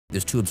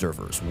There's two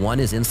observers.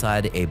 One is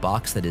inside a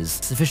box that is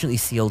sufficiently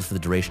sealed for the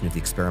duration of the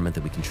experiment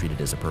that we can treat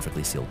it as a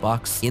perfectly sealed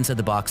box. Inside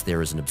the box,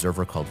 there is an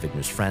observer called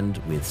Wigner's friend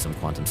with some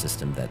quantum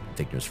system that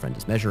Wigner's friend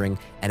is measuring,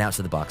 and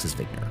outside the box is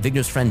Wigner.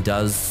 Wigner's friend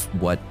does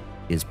what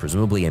is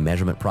presumably a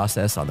measurement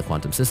process on the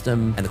quantum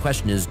system, and the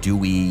question is, do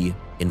we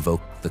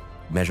invoke the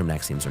measurement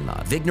axioms or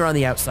not? Wigner on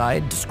the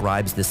outside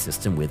describes this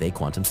system with a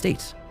quantum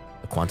state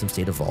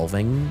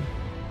evolving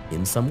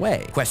in some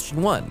way.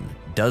 Question 1,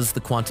 does the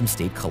quantum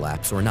state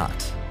collapse or not?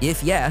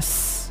 If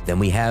yes, then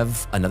we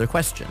have another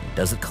question.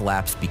 Does it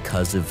collapse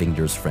because of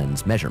Wigner's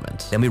friend's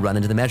measurement? Then we run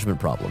into the measurement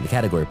problem, the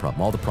category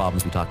problem, all the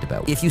problems we talked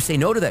about. If you say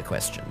no to that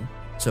question,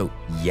 so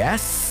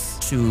yes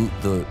to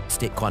the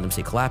quantum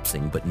state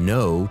collapsing, but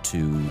no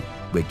to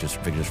Wigner's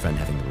friend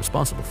having been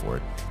responsible for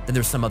it, then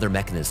there's some other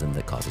mechanism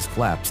that causes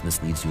collapse, and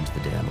this leads you into the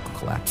dynamical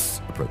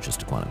collapse approaches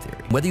to quantum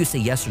theory. Whether you say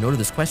yes or no to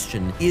this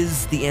question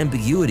is the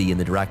ambiguity in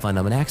the Dirac-Van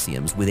Neumann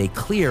axioms with a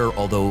clear,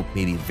 although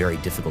maybe very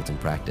difficult in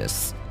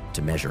practice,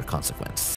 to measure consequence.